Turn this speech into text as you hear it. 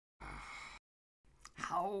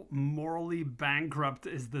how morally bankrupt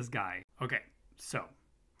is this guy? Okay, so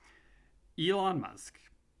Elon Musk,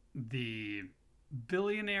 the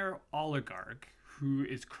billionaire oligarch who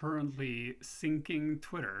is currently sinking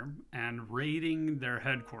Twitter and raiding their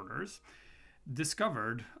headquarters,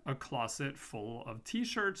 discovered a closet full of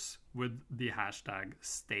t-shirts with the hashtag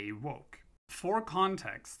Stay Woke. For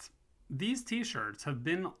context, these t-shirts have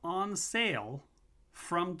been on sale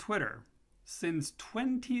from Twitter since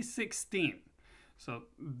 2016. So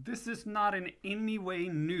this is not in any way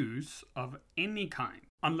news of any kind,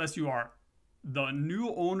 unless you are the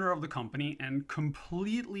new owner of the company and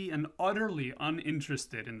completely and utterly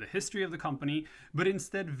uninterested in the history of the company, but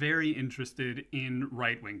instead very interested in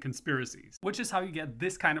right-wing conspiracies, which is how you get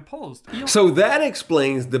this kind of post. So that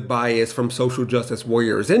explains the bias from social justice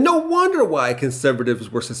warriors, and no wonder why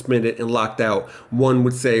conservatives were suspended and locked out, one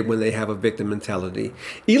would say, when they have a victim mentality.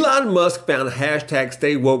 Elon Musk found hashtag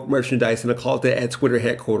Stay Woke merchandise in a closet at Twitter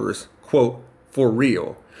headquarters. Quote, for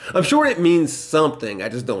real. I'm sure it means something, I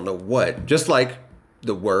just don't know what, just like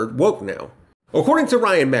the word woke now. According to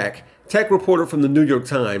Ryan Mack, tech reporter from the New York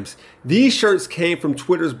Times, these shirts came from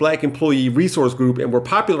Twitter's Black Employee Resource Group and were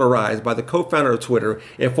popularized by the co-founder of Twitter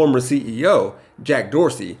and former CEO, Jack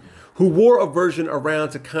Dorsey, who wore a version around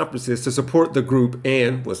to conferences to support the group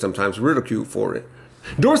and was sometimes ridiculed for it.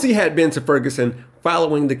 Dorsey had been to Ferguson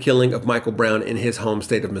following the killing of Michael Brown in his home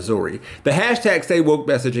state of Missouri. The hashtag Stay Woke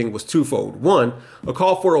messaging was twofold. One, a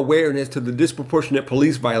call for awareness to the disproportionate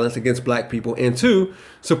police violence against black people, and two,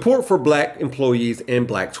 support for black employees and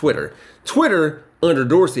black Twitter. Twitter, under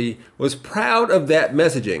Dorsey, was proud of that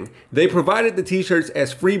messaging. They provided the t-shirts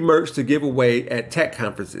as free merch to give away at tech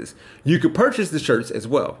conferences. You could purchase the shirts as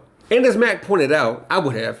well. And as Mac pointed out, I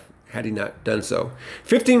would have, had he not done so.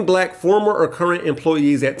 15 black former or current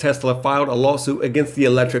employees at Tesla filed a lawsuit against the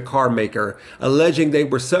electric car maker, alleging they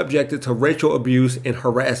were subjected to racial abuse and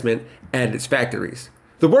harassment at its factories.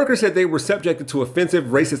 The workers said they were subjected to offensive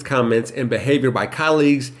racist comments and behavior by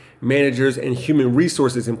colleagues, managers, and human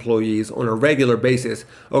resources employees on a regular basis,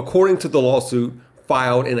 according to the lawsuit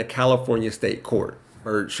filed in a California state court.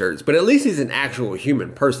 Shirts, but at least he's an actual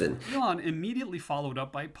human person. Elon immediately followed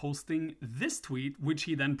up by posting this tweet, which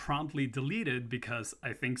he then promptly deleted because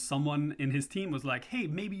I think someone in his team was like, hey,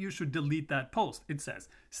 maybe you should delete that post. It says,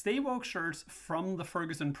 Stay Woke shirts from the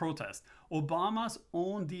Ferguson protest. Obama's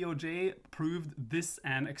own DOJ proved this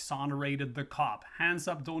and exonerated the cop. Hands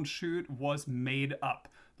up, don't shoot was made up.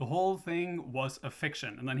 The whole thing was a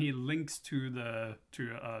fiction. And then he links to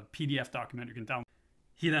a PDF document you can download.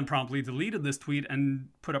 He then promptly deleted this tweet and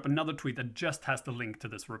put up another tweet that just has the link to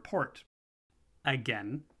this report.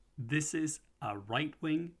 Again, this is a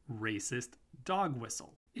right-wing racist dog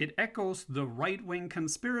whistle. It echoes the right-wing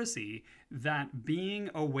conspiracy that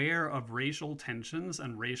being aware of racial tensions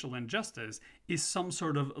and racial injustice is some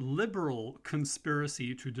sort of liberal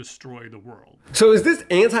conspiracy to destroy the world. So is this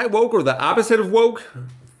anti-woke or the opposite of woke?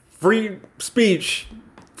 Free speech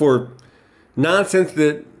for nonsense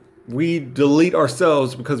that we delete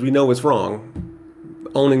ourselves because we know it's wrong.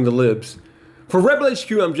 Owning the libs. For Rebel HQ,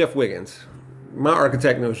 I'm Jeff Wiggins. My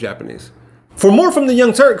architect knows Japanese. For more from the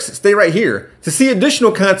Young Turks, stay right here. To see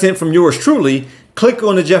additional content from yours truly, click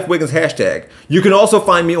on the Jeff Wiggins hashtag. You can also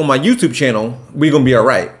find me on my YouTube channel, We Gonna Be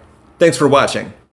Alright. Thanks for watching.